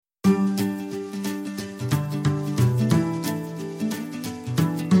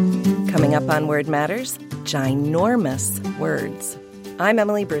Coming up on Word Matters, ginormous words. I'm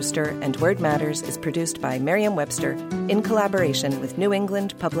Emily Brewster, and Word Matters is produced by Merriam-Webster in collaboration with New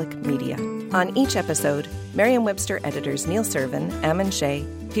England Public Media. On each episode, Merriam-Webster editors Neil Servin, Ammon Shea,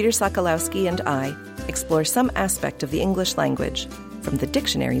 Peter Sokolowski, and I explore some aspect of the English language from the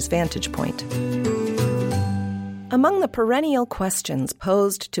dictionary's vantage point. Among the perennial questions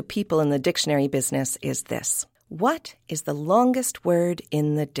posed to people in the dictionary business is this: what is the longest word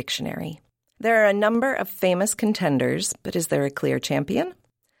in the dictionary? There are a number of famous contenders, but is there a clear champion?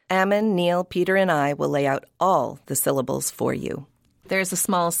 Ammon, Neil, Peter, and I will lay out all the syllables for you. There's a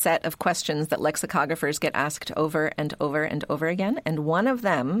small set of questions that lexicographers get asked over and over and over again, and one of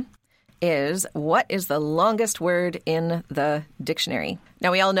them is, what is the longest word in the dictionary?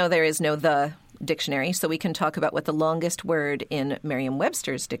 Now, we all know there is no the dictionary, so we can talk about what the longest word in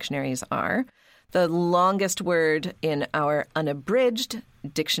Merriam-Webster's dictionaries are. The longest word in our unabridged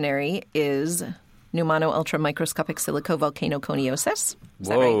dictionary is pneumano-ultramicroscopic silicovolcanoconiosis.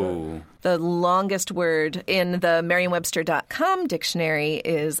 Whoa. Right? The longest word in the Merriam-Webster.com dictionary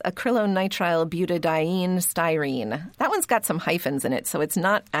is acrylonitrile butadiene styrene. That one's got some hyphens in it, so it's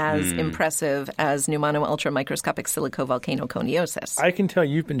not as impressive as pneumano-ultramicroscopic silicovolcanoconiosis. I can tell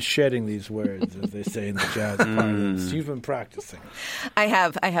you've been shedding these words, as they say in the jazz parlance. You've been practicing. I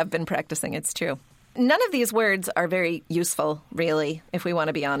have been practicing, it's true. None of these words are very useful, really, if we want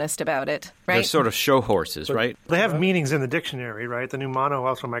to be honest about it, right? They're sort of show horses, right? They have meanings in the dictionary, right? The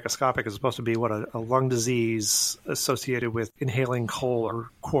pneumano-ultramicroscopic is supposed to be what a lung disease associated with inhaling coal or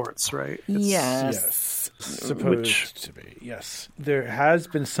quartz, right? Yes. Supposed to be, yes. There has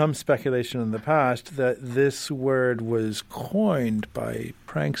been some speculation in the past that this word was coined by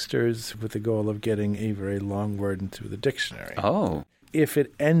pranksters with the goal of getting a very long word into the dictionary. Oh. If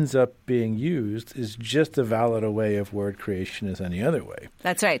it ends up being used, is just as valid a way of word creation as any other way.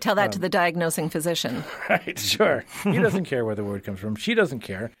 That's right. Tell that to the diagnosing physician. Right, sure. He doesn't care where the word comes from. She doesn't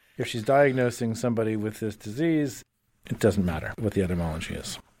care. If she's diagnosing somebody with this disease, it doesn't matter what the etymology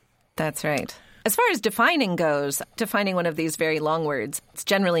is. That's right. As far as defining goes, defining one of these very long words, it's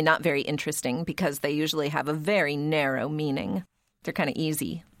generally not very interesting because they usually have a very narrow meaning. They're kind of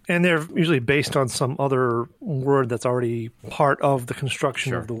easy. And they're usually based on some other word that's already part of the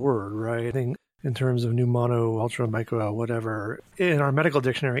construction of the word, right? I think in terms of pneumano, ultramicro, whatever, in our medical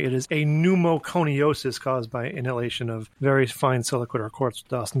dictionary, it is a pneumoconiosis caused by inhalation of very fine silicate or quartz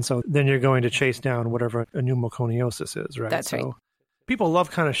dust. And so then you're going to chase down whatever a pneumoconiosis is, right? That's right. People love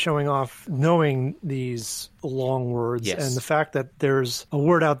kind of showing off knowing these long words. Yes. And the fact that there's a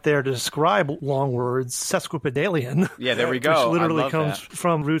word out there to describe long words, sesquipedalian. Yeah, there we go. Which literally I love comes that.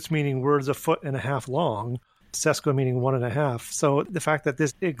 from roots meaning words a foot and a half long. Sesqua meaning 1.5. So the fact that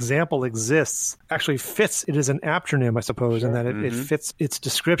this example exists actually fits it as an aptronym, I suppose, and that it fits its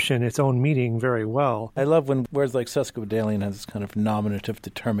description, its own meaning very well. I love when words like sesquipedalian has this kind of nominative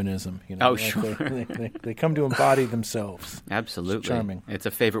determinism. You know, Oh, like sure. They come to embody themselves. Absolutely. It's charming. It's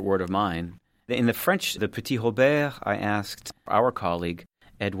a favorite word of mine. In the French, the Petit Robert, I asked our colleague,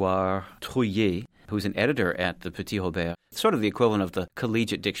 Edouard Trouillet, who's an editor at the Petit Robert, sort of the equivalent of the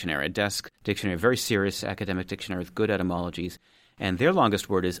collegiate dictionary, a desk dictionary, a very serious academic dictionary with good etymologies. And their longest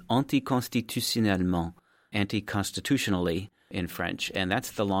word is anticonstitutionnellement, anti-constitutionally in French. And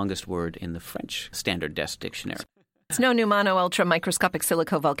that's the longest word in the French standard desk dictionary. It's no pneumano-ultramicroscopic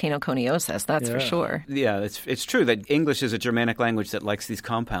silicovolcanoconiosis, that's for sure. Yeah, it's true that English is a Germanic language that likes these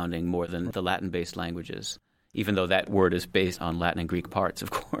compounding more than the Latin-based languages, even though that word is based on Latin and Greek parts,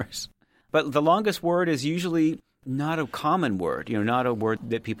 of course. But the longest word is usually not a common word, not a word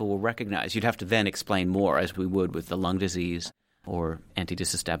that people will recognize. You'd have to then explain more, as we would with the lung disease or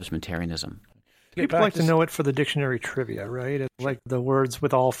anti-disestablishmentarianism. People like to know it for the dictionary trivia, right? It's like the words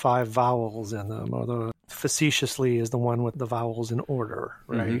with all 5 vowels in them, or the facetiously is the one with the vowels in order,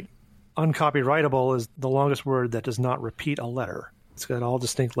 right? Uncopyrightable is the longest word that does not repeat a letter. It's got all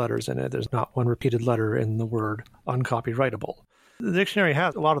distinct letters in it. There's not one repeated letter in the word uncopyrightable. The dictionary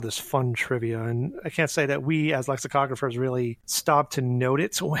has a lot of this fun trivia, and I can't say that we as lexicographers really stop to note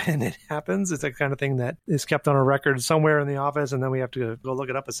it when it happens. It's the kind of thing that is kept on a record somewhere in the office, and then we have to go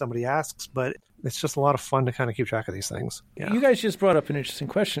look it up if somebody asks, but it's just a lot of fun to kind of keep track of these things. Yeah. You guys just brought up an interesting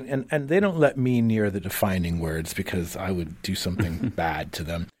question, and they don't let me near the defining words because I would do something bad to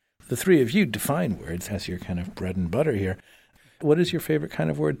them. The three of you define words as your kind of bread and butter here. What is your favorite kind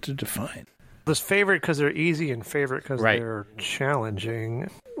of word to define? There's favorite because they're easy and favorite because they're challenging.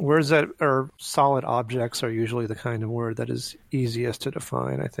 Words that are solid objects are usually the kind of word that is easiest to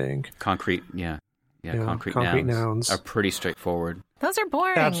define, I think. Concrete, yeah. Yeah, concrete nouns are pretty straightforward. Those are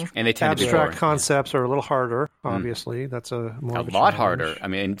boring. And they tend to be abstract boring. concepts are a little harder, obviously. That's a more A of a lot challenge. harder. I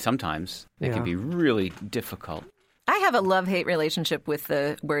mean, sometimes they can be really difficult. I have a love-hate relationship with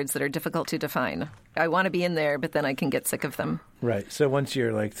the words that are difficult to define. I want to be in there, but then I can get sick of them. Right. So once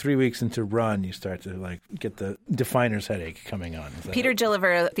you're like 3 weeks into run, you start to like get the definer's headache coming on. Is that Peter it? Gilliver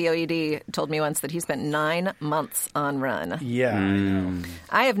at the OED told me once that he spent 9 months on run. Yeah, I know.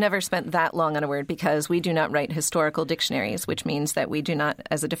 I have never spent that long on a word because we do not write historical dictionaries, which means that we do not,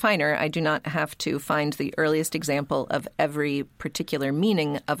 as a definer, I do not have to find the earliest example of every particular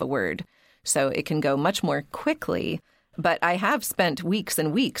meaning of a word. So it can go much more quickly. But I have spent weeks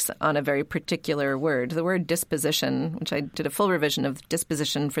and weeks on a very particular word. The word disposition, which I did a full revision of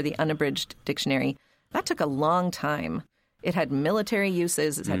disposition for the unabridged dictionary, that took a long time. It had military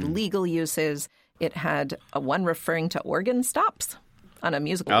uses. It had legal uses. It had one referring to organ stops on a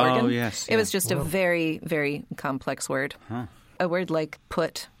musical organ. Oh, yes. It was just a very, very complex word. A word like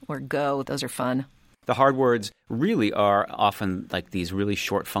put or go, those are fun. The hard words really are often like these really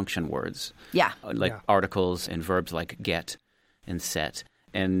short function words. Yeah. Like articles and verbs like get and set.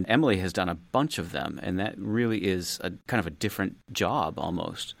 And Emily has done a bunch of them, and that really is a kind of a different job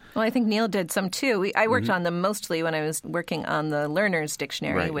almost. Well, I think Neil did some too. I worked on them mostly when I was working on the Learner's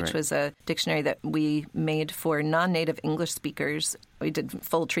Dictionary, which was a dictionary that we made for non-native English speakers. We did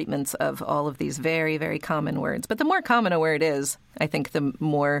full treatments of all of these very, very common words. But the more common a word is, I think the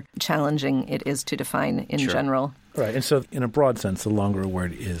more challenging it is to define in general. Right. And so in a broad sense, the longer a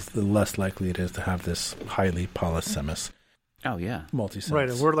word is, the less likely it is to have this highly polysemous Oh, yeah. multi-sense. Right,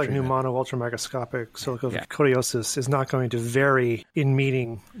 a word like treatment. pneumono ultramicroscopic silicocoriosis is not going to vary in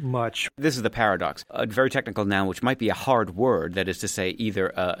meaning much. This is the paradox. A very technical noun, which might be a hard word, that is to say either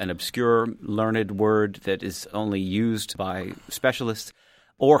an obscure, learned word that is only used by specialists,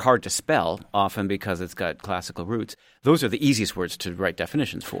 or hard to spell, often because it's got classical roots. Those are the easiest words to write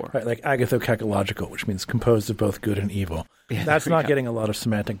definitions for. Right, like agathocacological, which means composed of both good and evil. That's not getting a lot of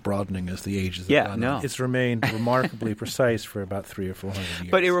semantic broadening as the ages have gone on. It's remained remarkably precise for about 300 or 400 years.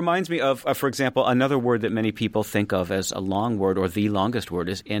 But it reminds me of, for example, another word that many people think of as a long word, or the longest word,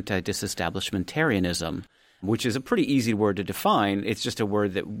 is anti-disestablishmentarianism, which is a pretty easy word to define. It's just a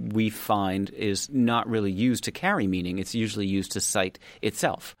word that we find is not really used to carry meaning. It's usually used to cite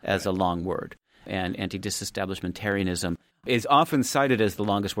itself as a long word. And anti-disestablishmentarianism is often cited as the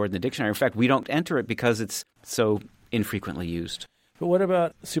longest word in the dictionary. In fact, we don't enter it because it's so infrequently used. But what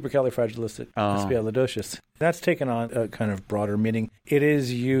about supercalifragilisticexpialidocious? That's taken on a kind of broader meaning. It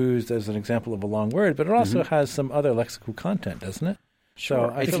is used as an example of a long word, but it also has some other lexical content, doesn't it? Sure.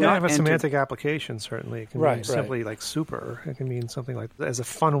 So I It feel can like have a semantic application, certainly. It can mean simply like super. It can mean something like, as a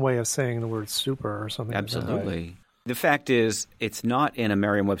fun way of saying the word super or something like that. Absolutely. The fact is, it's not in a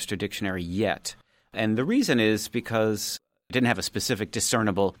Merriam-Webster dictionary yet. And the reason is because it didn't have a specific,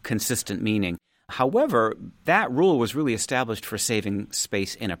 discernible, consistent meaning. However, that rule was really established for saving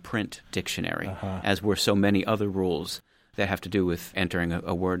space in a print dictionary, as were so many other rules that have to do with entering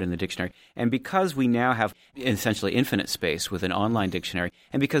a word in the dictionary. And because we now have essentially infinite space with an online dictionary,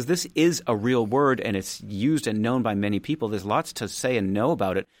 and because this is a real word and it's used and known by many people, there's lots to say and know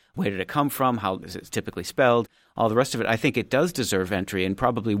about it. Where did it come from? How is it typically spelled? All the rest of it. I think it does deserve entry and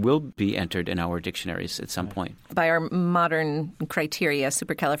probably will be entered in our dictionaries at some point. By our modern criteria,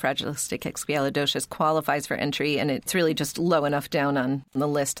 supercalifragilisticexpialidocious qualifies for entry, and it's really just low enough down on the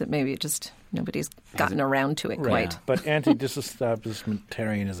list that maybe it just nobody's gotten around to it quite. But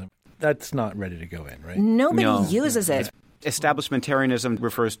anti-disestablishmentarianism, that's not ready to go in, right? Nobody uses it. Establishmentarianism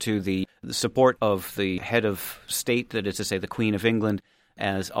refers to the support of the head of state, that is to say the Queen of England,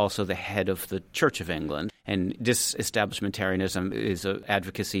 as also the head of the Church of England. And disestablishmentarianism is an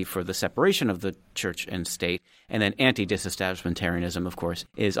advocacy for the separation of the church and state. And then anti-disestablishmentarianism, of course,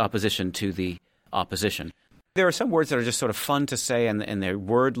 is opposition to the opposition. There are some words that are just sort of fun to say, and they're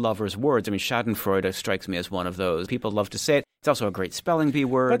word lovers' words. I mean, schadenfreude strikes me as one of those. People love to say it. It's also a great spelling bee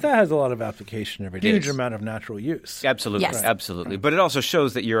word. But that has a lot of application every day. Huge amount of natural use. Absolutely, Yes. absolutely. But it also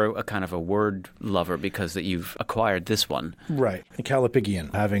shows that you're a kind of a word lover because that you've acquired this one. Right.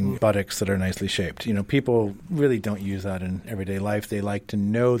 Callipygian, having buttocks that are nicely shaped. You know, people really don't use that in everyday life. They like to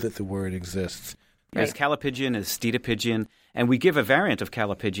know that the word exists. There's callipygian, there's stedopygian, and we give a variant of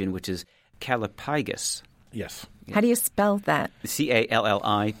callipygian, which is callipygus. Yes. How do you spell that?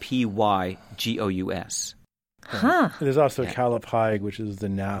 Callipygous. Huh. There's also callipyg, which is the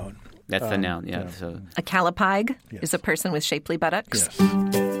noun. That's the noun, yeah. So A callipyg is a person with shapely buttocks. Yes.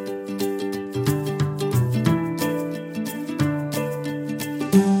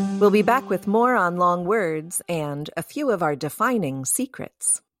 We'll be back with more on long words and a few of our defining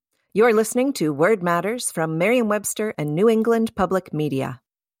secrets. You're listening to Word Matters from Merriam-Webster and New England Public Media.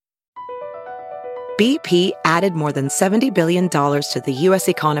 BP added more than $70 billion to the U.S.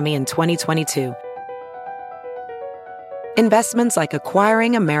 economy in 2022. Investments like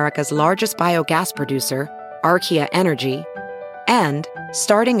acquiring America's largest biogas producer, Archaea Energy, and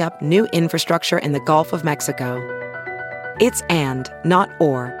starting up new infrastructure in the Gulf of Mexico. It's and, not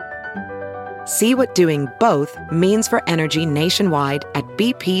or. See what doing both means for energy nationwide at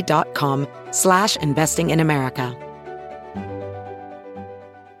bp.com/investing in America.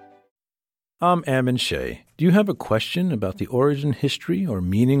 I'm Ammon Shea. Do you have a question about the origin, history, or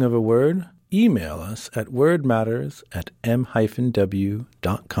meaning of a word? Email us at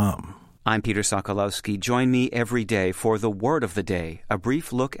wordmatters@m-w.com. I'm Peter Sokolowski. Join me every day for the Word of the Day, a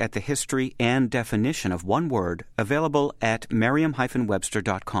brief look at the history and definition of one word, available at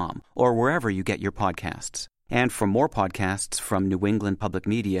merriam-webster.com or wherever you get your podcasts. And for more podcasts from New England Public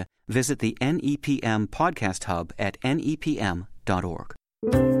Media, visit the NEPM Podcast Hub at nepm.org.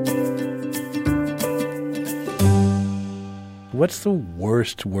 What's the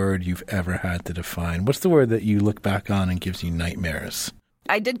worst word you've ever had to define? What's the word that you look back on and gives you nightmares?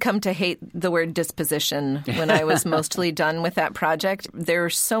 I did come to hate the word disposition when I was mostly done with that project. There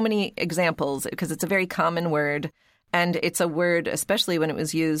are so many examples because it's a very common word, and it's a word, especially when it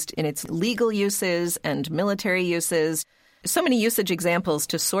was used in its legal uses and military uses. So many usage examples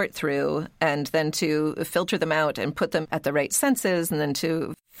to sort through and then to filter them out and put them at the right senses and then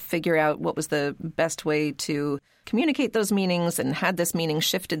to figure out what was the best way to communicate those meanings and had this meaning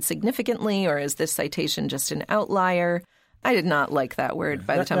shifted significantly or is this citation just an outlier? I did not like that word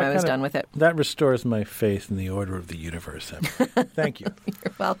by the time I was done with it. That restores my faith in the order of the universe, Emily. Thank you.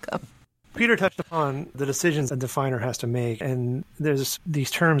 You're welcome. Peter touched upon the decisions a definer has to make, and there's these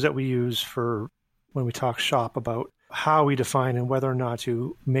terms that we use for when we talk shop about how we define and whether or not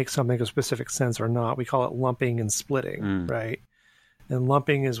to make something a specific sense or not. We call it lumping and splitting, right? And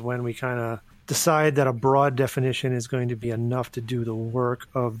lumping is when we kind of decide that a broad definition is going to be enough to do the work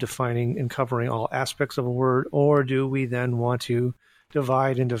of defining and covering all aspects of a word, or do we then want to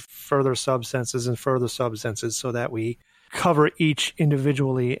divide into further subsenses so that we cover each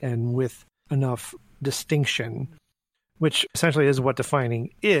individually and with enough distinction, which essentially is what defining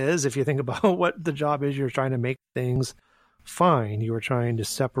is. If you think about what the job is, you're trying to make things fine. You are trying to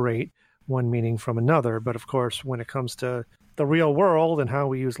separate one meaning from another. But of course, when it comes to the real world and how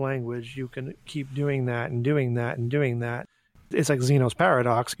we use language, you can keep doing that and doing that and doing that. It's like Zeno's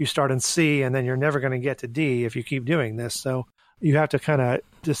paradox. You start in C and then you're never going to get to D if you keep doing this. So you have to kind of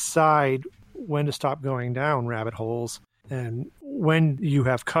decide when to stop going down rabbit holes and when you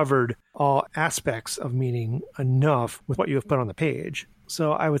have covered all aspects of meaning enough with what you have put on the page.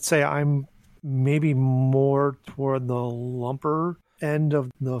 So I would say I'm maybe more toward the lumper end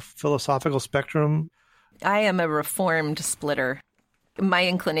of the philosophical spectrum. I am a reformed splitter. My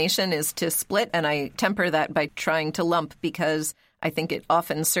inclination is to split, and I temper that by trying to lump because I think it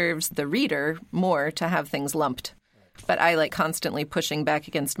often serves the reader more to have things lumped. But I like constantly pushing back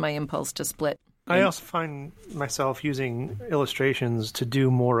against my impulse to split. I also find myself using illustrations to do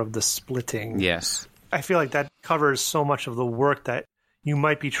more of the splitting. Yes. I feel like that covers so much of the work that you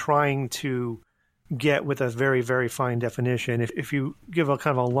might be trying to get with a very, very fine definition. If you give a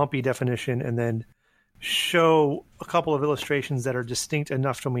kind of a lumpy definition and then show a couple of illustrations that are distinct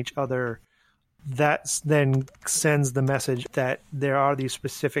enough from each other, that then sends the message that there are these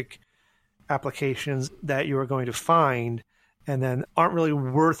specific applications that you are going to find and then aren't really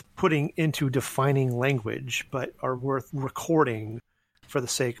worth putting into defining language, but are worth recording for the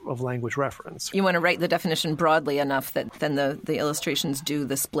sake of language reference. You want to write the definition broadly enough that then the illustrations do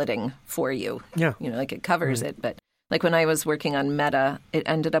the splitting for you. Yeah. You know, like it covers it, but like when I was working on meta, it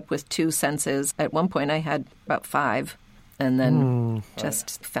ended up with 2 senses. At one point, I had about 5, and then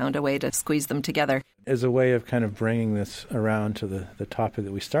just found a way to squeeze them together. As a way of kind of bringing this around to the topic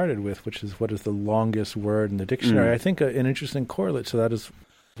that we started with, which is what is the longest word in the dictionary, I think an interesting correlate to that is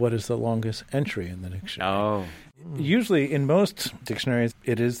what is the longest entry in the dictionary. Oh. Usually, in most dictionaries,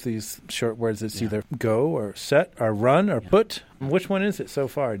 it is these short words. It's either go or set or run or put. Which one is it so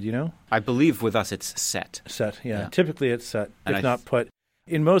far? Do you know? I believe with us it's set. Set, yeah. Typically it's set, And if not put.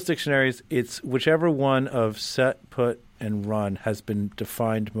 In most dictionaries, it's whichever one of set, put, and run has been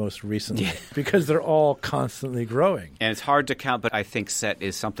defined most recently because they're all constantly growing. And it's hard to count, but I think set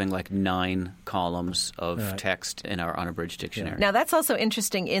is something like 9 columns of text in our unabridged dictionary. Now, that's also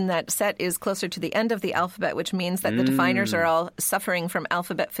interesting in that set is closer to the end of the alphabet, which means that the definers are all suffering from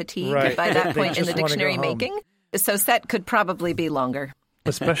alphabet fatigue by that point in the dictionary making. So set could probably be longer.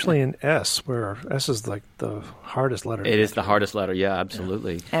 Especially in S, where S is like the hardest letter. It is the hardest letter, yeah,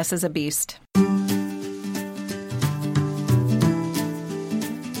 absolutely. Yeah. S is a beast.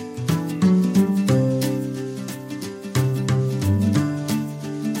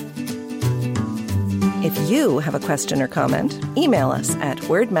 If you have a question or comment, email us at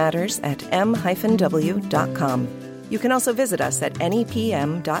wordmatters@m-w.com. You can also visit us at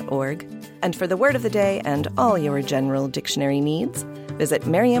nepm.org. And for the word of the day and all your general dictionary needs, visit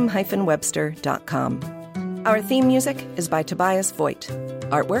merriam-webster.com. Our theme music is by Tobias Voigt.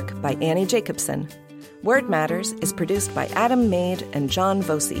 Artwork by Annie Jacobson. Word Matters is produced by Adam Maid and John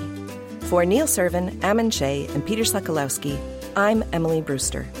Vosey. For Neil Servin, Ammon Shea, and Peter Sokolowski, I'm Emily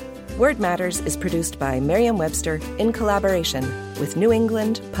Brewster. Word Matters is produced by Merriam-Webster in collaboration with New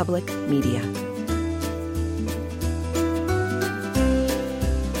England Public Media.